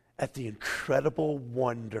at the incredible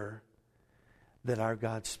wonder that our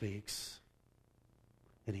God speaks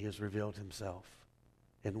and He has revealed Himself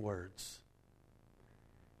in words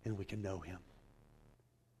and we can know Him?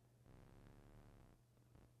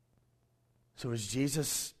 So as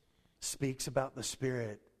Jesus speaks about the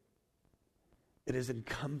Spirit, it is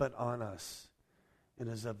incumbent on us and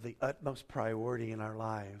is of the utmost priority in our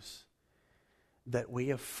lives that we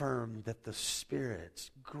affirm that the Spirit's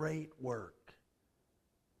great work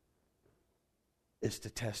is to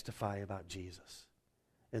testify about Jesus.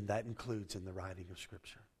 And that includes in the writing of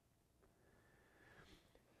Scripture.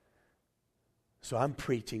 So I'm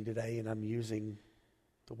preaching today and I'm using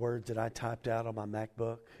the words that I typed out on my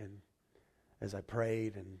MacBook and as I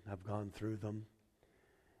prayed and I've gone through them.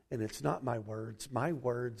 And it's not my words. My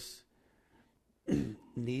words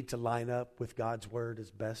need to line up with God's word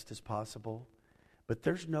as best as possible. But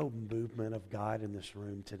there's no movement of God in this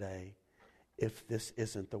room today if this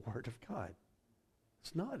isn't the word of God.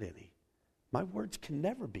 It's not any. My words can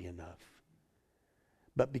never be enough.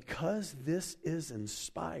 But because this is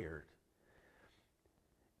inspired,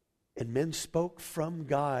 and men spoke from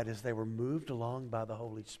God as they were moved along by the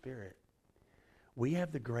Holy Spirit, we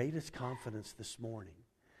have the greatest confidence this morning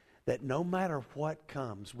that no matter what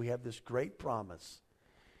comes, we have this great promise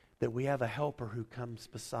that we have a helper who comes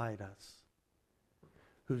beside us,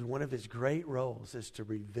 whose one of his great roles is to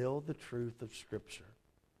reveal the truth of Scripture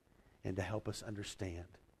and to help us understand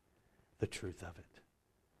the truth of it.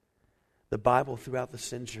 The Bible throughout the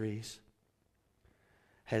centuries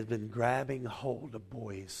has been grabbing hold of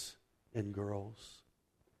boys and girls.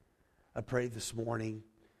 I prayed this morning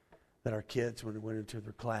that our kids, when we went into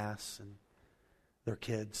their class, and their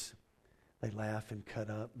kids, they laugh and cut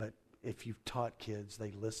up, but if you've taught kids,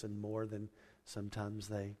 they listen more than sometimes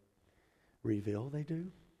they reveal they do.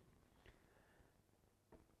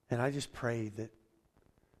 And I just pray that,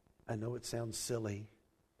 I know it sounds silly,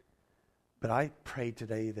 but I pray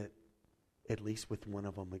today that at least with one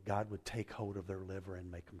of them, that God would take hold of their liver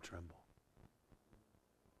and make them tremble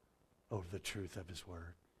over the truth of His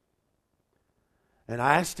Word. And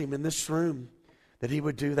I asked Him in this room that He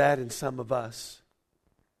would do that in some of us.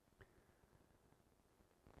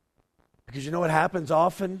 Because you know what happens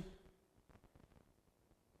often?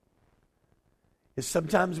 Is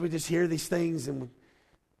sometimes we just hear these things, and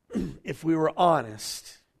if we were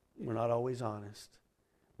honest, we're not always honest,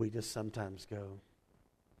 we just sometimes go,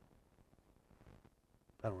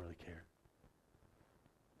 I don't really care.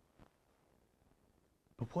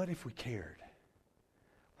 But what if we cared?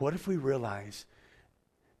 What if we realized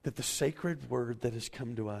that the sacred word that has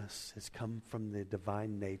come to us has come from the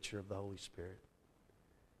divine nature of the Holy Spirit?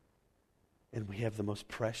 And we have the most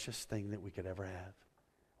precious thing that we could ever have.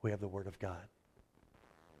 We have the Word of God.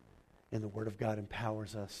 And the Word of God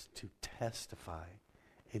empowers us to testify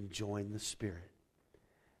and join the Spirit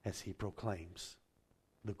as He proclaims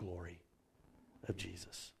the glory of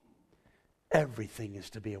Jesus. Everything is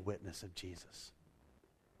to be a witness of Jesus.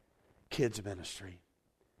 Kids ministry,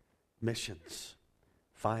 missions,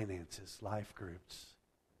 finances, life groups,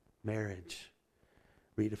 marriage.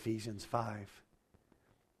 Read Ephesians 5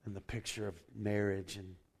 and the picture of marriage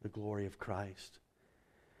and the glory of Christ.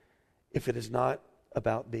 If it is not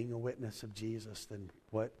about being a witness of Jesus, then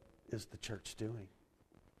what is the church doing?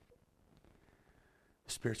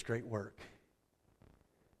 The Spirit's great work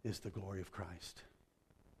is the glory of Christ.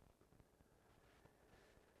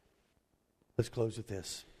 Let's close with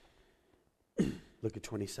this. Look at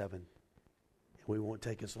 27. And we won't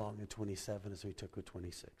take as long at 27 as we took with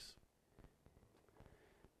 26.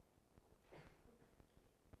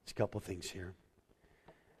 There's a couple things here.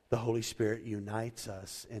 The Holy Spirit unites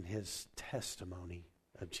us in His testimony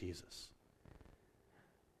of Jesus.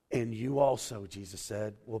 And you also, Jesus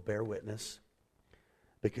said, will bear witness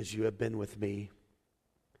because you have been with me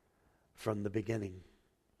from the beginning.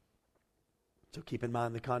 So keep in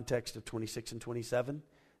mind the context of 26 and 27.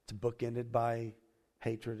 It's bookended by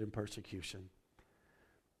hatred and persecution.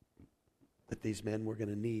 That these men were going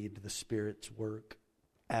to need the Spirit's work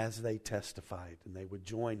as they testified, and they would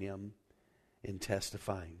join Him in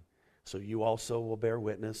testifying. So you also will bear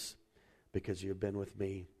witness because you have been with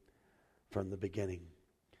me from the beginning.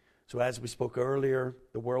 So as we spoke earlier,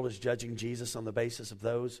 the world is judging Jesus on the basis of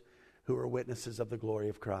those who are witnesses of the glory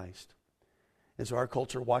of Christ. And so our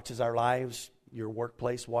culture watches our lives. Your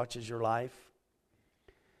workplace watches your life.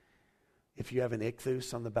 If you have an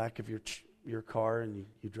ichthus on the back of your car and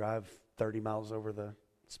you drive 30 miles over the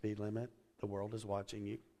speed limit, the world is watching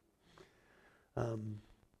you.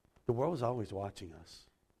 The world is always watching us.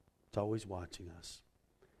 It's always watching us.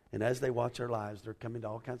 And as they watch our lives, they're coming to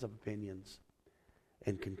all kinds of opinions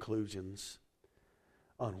and conclusions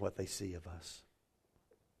on what they see of us.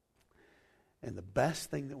 And the best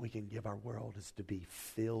thing that we can give our world is to be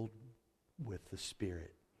filled with the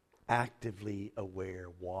Spirit, actively aware,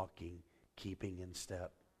 walking, keeping in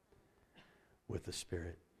step with the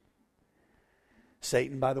Spirit.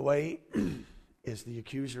 Satan, by the way, is the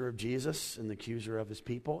accuser of Jesus and the accuser of His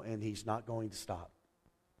people, and he's not going to stop.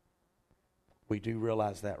 We do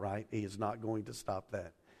realize that, right? He is not going to stop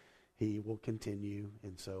that. He will continue,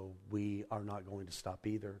 and so we are not going to stop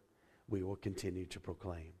either. We will continue to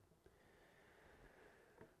proclaim.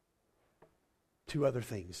 Two other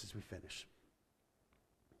things as we finish.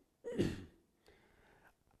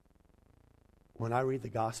 When I read the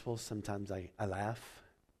Gospels, sometimes I laugh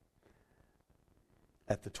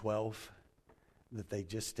at the 12 that they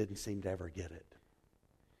just didn't seem to ever get it.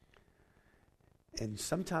 And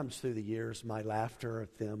sometimes through the years, my laughter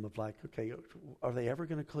at them of like, okay, are they ever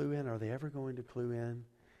going to clue in? Are they ever going to clue in?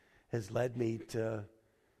 Has led me to,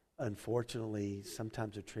 unfortunately,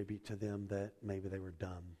 sometimes attribute to them that maybe they were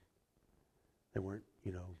dumb. They weren't,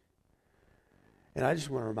 And I just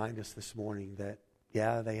want to remind us this morning that,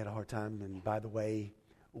 yeah, they had a hard time. And by the way,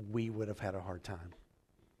 we would have had a hard time.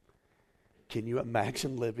 Can you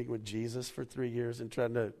imagine living with Jesus for 3 years and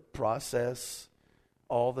trying to process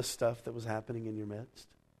all the stuff that was happening in your midst?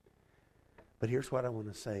 But here's what I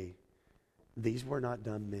want to say. These were not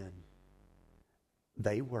dumb men.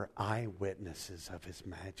 They were eyewitnesses of his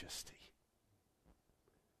majesty.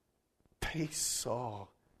 They saw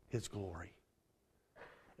his glory.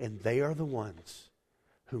 And they are the ones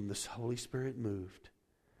whom the Holy Spirit moved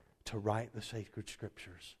to write the sacred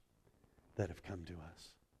scriptures that have come to us.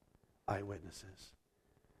 Eyewitnesses.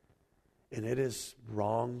 And it is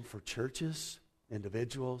wrong for churches,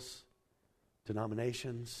 individuals,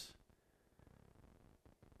 denominations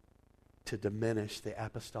to diminish the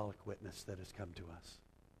apostolic witness that has come to us.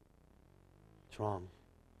 It's wrong.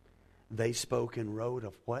 They spoke and wrote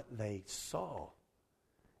of what they saw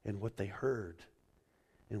and what they heard,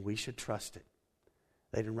 and we should trust it.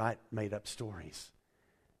 They didn't write made-up stories.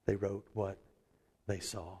 They wrote what they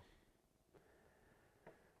saw.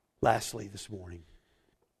 Lastly, this morning,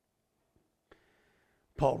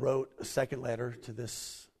 Paul wrote a second letter to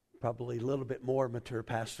this probably a little bit more mature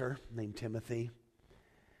pastor named Timothy.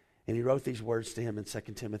 And he wrote these words to him in 2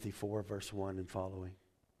 Timothy 4, verse 1 and following.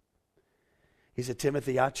 He said,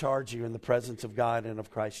 Timothy, I charge you in the presence of God and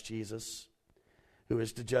of Christ Jesus, who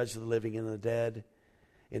is to judge the living and the dead,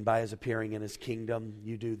 and by his appearing in his kingdom,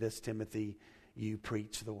 you do this, Timothy, you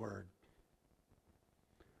preach the word.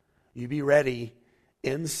 You be ready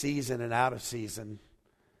in season and out of season.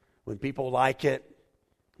 When people like it,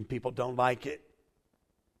 when people don't like it,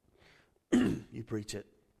 you preach it.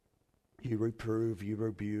 You reprove, you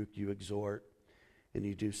rebuke, you exhort, and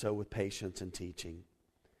you do so with patience and teaching.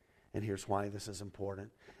 And here's why this is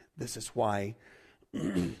important. This is why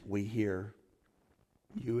we hear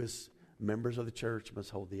you as members of the church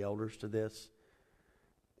must hold the elders to this,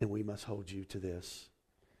 and we must hold you to this.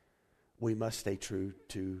 We must stay true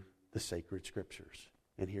to the sacred scriptures.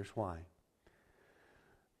 And here's why.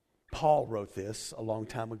 Paul wrote this a long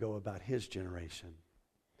time ago about his generation.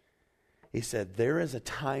 He said, there is a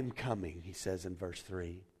time coming, he says in verse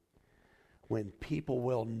 3, when people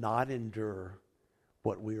will not endure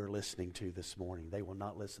what we are listening to this morning. They will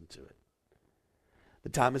not listen to it. The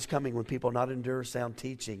time is coming when people not endure sound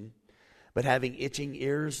teaching, but having itching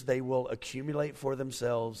ears, they will accumulate for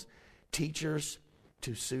themselves teachers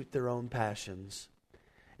to suit their own passions,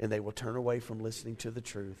 and they will turn away from listening to the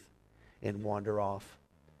truth and wander off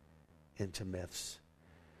into myths.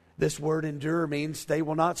 This word endure means they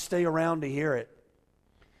will not stay around to hear it.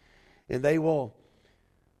 And they will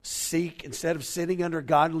seek, instead of sitting under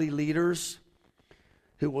godly leaders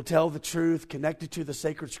who will tell the truth connected to the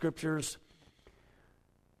sacred scriptures,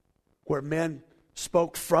 where men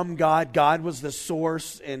spoke from God, God was the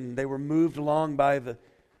source, and they were moved along by the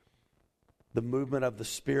movement of the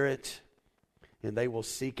Spirit, and they will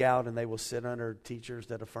seek out and they will sit under teachers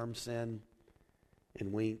that affirm sin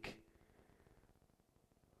and wink,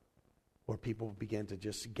 where people begin to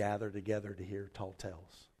just gather together to hear tall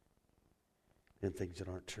tales and things that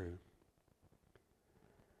aren't true.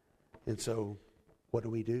 And so, what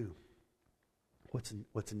do?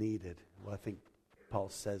 What's needed? Well, I think Paul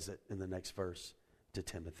says it in the next verse to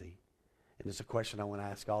Timothy. And it's a question I want to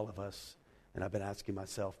ask all of us, and I've been asking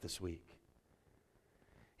myself this week.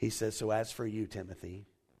 He says, so as for you, Timothy,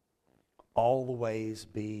 always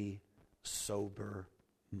be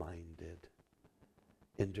sober-minded.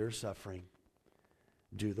 Endure suffering,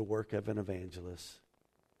 do the work of an evangelist,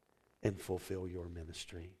 and fulfill your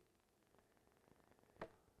ministry.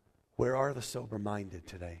 Where are the sober-minded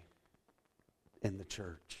today in the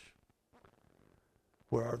church?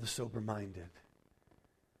 Where are the sober-minded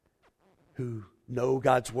who know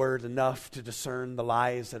God's word enough to discern the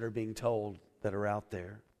lies that are being told that are out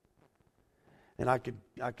there? And I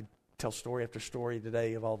could tell story after story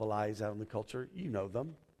today of all the lies out in the culture. You know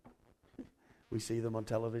them. We see them on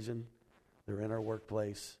television. They're in our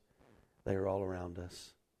workplace. They are all around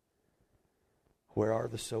us. Where are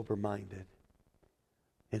the sober-minded?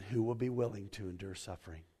 And who will be willing to endure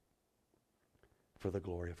suffering for the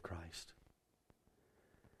glory of Christ?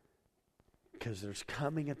 Because there's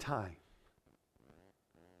coming a time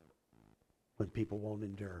when people won't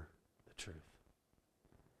endure the truth.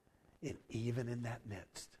 And even in that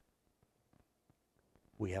midst,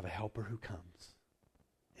 we have a helper who comes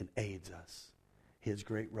and aids us. His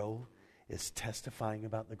great role is testifying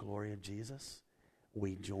about the glory of Jesus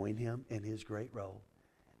we join him in his great role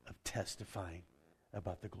of testifying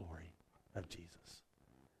about the glory of Jesus.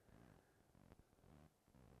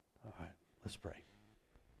 All right, let's pray.